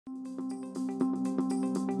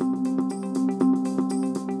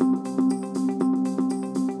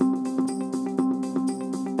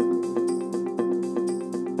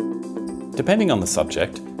Depending on the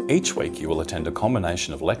subject, each week you will attend a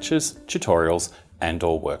combination of lectures, tutorials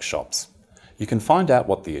and/or workshops. You can find out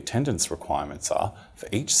what the attendance requirements are for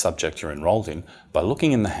each subject you're enrolled in by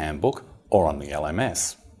looking in the handbook or on the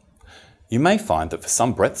LMS. You may find that for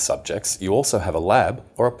some breadth subjects you also have a lab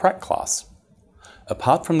or a prac class.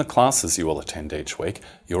 Apart from the classes you will attend each week,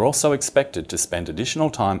 you're also expected to spend additional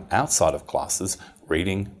time outside of classes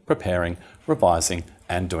reading, preparing, revising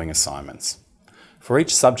and doing assignments. For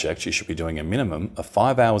each subject you should be doing a minimum of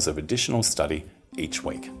 5 hours of additional study each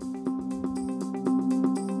week.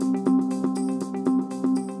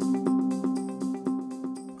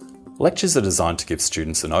 Lectures are designed to give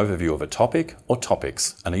students an overview of a topic or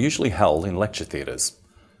topics and are usually held in lecture theatres.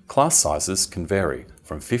 Class sizes can vary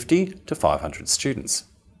from 50 to 500 students.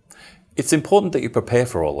 It's important that you prepare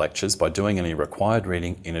for all lectures by doing any required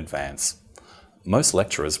reading in advance. Most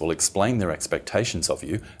lecturers will explain their expectations of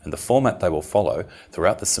you and the format they will follow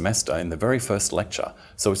throughout the semester in the very first lecture,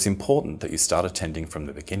 so it's important that you start attending from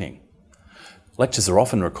the beginning. Lectures are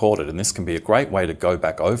often recorded, and this can be a great way to go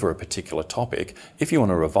back over a particular topic if you want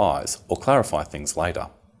to revise or clarify things later.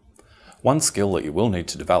 One skill that you will need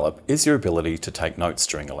to develop is your ability to take notes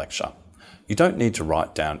during a lecture. You don't need to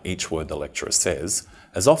write down each word the lecturer says,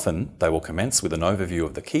 as often they will commence with an overview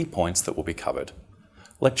of the key points that will be covered.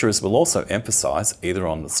 Lecturers will also emphasise, either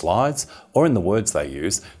on the slides or in the words they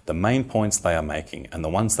use, the main points they are making and the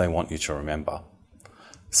ones they want you to remember.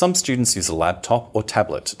 Some students use a laptop or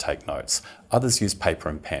tablet to take notes, others use paper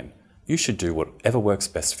and pen. You should do whatever works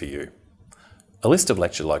best for you. A list of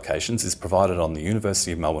lecture locations is provided on the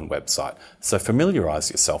University of Melbourne website, so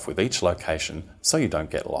familiarise yourself with each location so you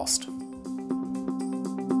don't get lost.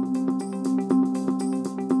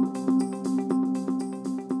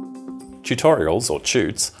 Tutorials, or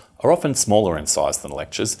tutes, are often smaller in size than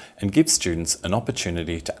lectures and give students an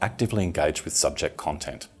opportunity to actively engage with subject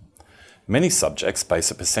content. Many subjects base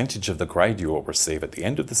a percentage of the grade you will receive at the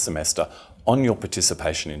end of the semester on your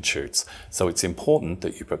participation in tutes, so it's important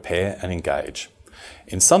that you prepare and engage.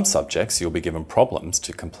 In some subjects, you'll be given problems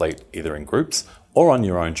to complete either in groups or on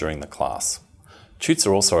your own during the class. Tutes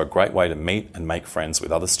are also a great way to meet and make friends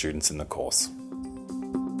with other students in the course.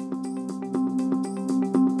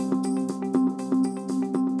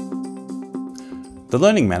 The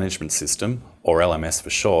Learning Management System, or LMS for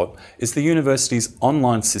short, is the university's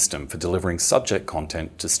online system for delivering subject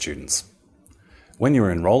content to students. When you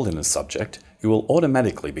are enrolled in a subject, you will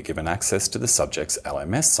automatically be given access to the subject's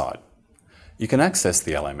LMS site. You can access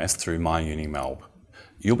the LMS through MyUniMelb.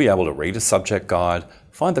 You'll be able to read a subject guide,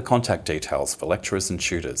 find the contact details for lecturers and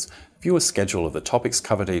tutors, view a schedule of the topics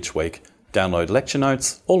covered each week, download lecture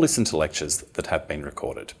notes, or listen to lectures that have been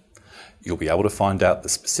recorded. You'll be able to find out the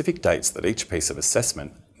specific dates that each piece of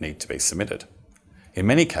assessment need to be submitted. In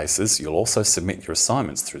many cases, you'll also submit your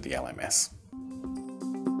assignments through the LMS.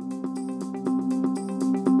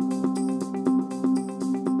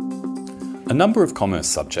 A number of commerce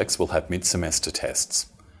subjects will have mid-semester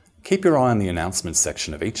tests. Keep your eye on the announcements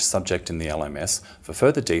section of each subject in the LMS for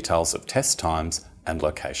further details of test times and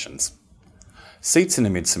locations. Seats in a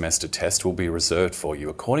mid-semester test will be reserved for you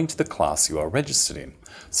according to the class you are registered in,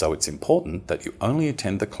 so it's important that you only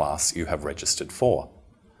attend the class you have registered for.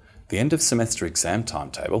 The end of semester exam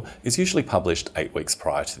timetable is usually published 8 weeks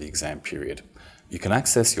prior to the exam period. You can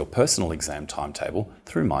access your personal exam timetable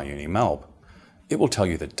through MyUniMelb. It will tell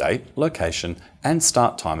you the date, location and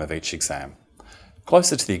start time of each exam.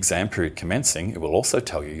 Closer to the exam period commencing, it will also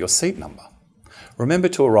tell you your seat number. Remember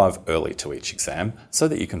to arrive early to each exam so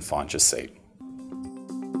that you can find your seat.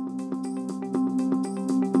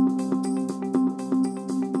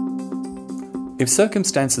 If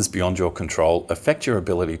circumstances beyond your control affect your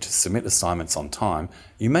ability to submit assignments on time,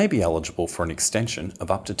 you may be eligible for an extension of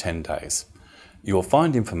up to 10 days. You will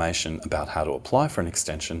find information about how to apply for an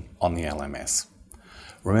extension on the LMS.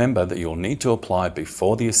 Remember that you'll need to apply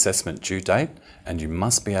before the assessment due date, and you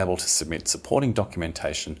must be able to submit supporting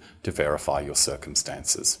documentation to verify your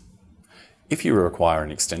circumstances. If you require an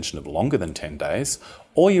extension of longer than 10 days,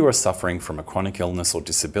 or you are suffering from a chronic illness or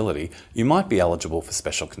disability, you might be eligible for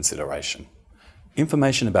special consideration.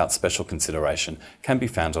 Information about special consideration can be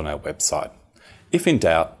found on our website. If in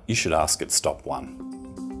doubt, you should ask at stop 1.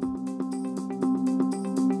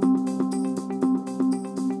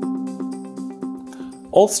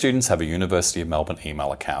 All students have a University of Melbourne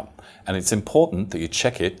email account, and it's important that you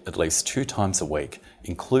check it at least 2 times a week,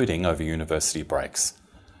 including over university breaks.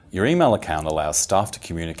 Your email account allows staff to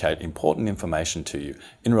communicate important information to you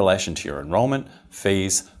in relation to your enrolment,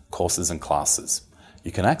 fees, courses and classes.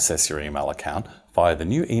 You can access your email account via the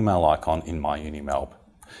new email icon in MyUniMelb.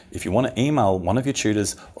 If you want to email one of your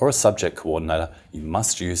tutors or a subject coordinator, you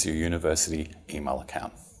must use your university email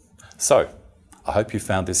account. So, I hope you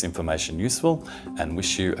found this information useful and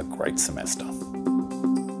wish you a great semester.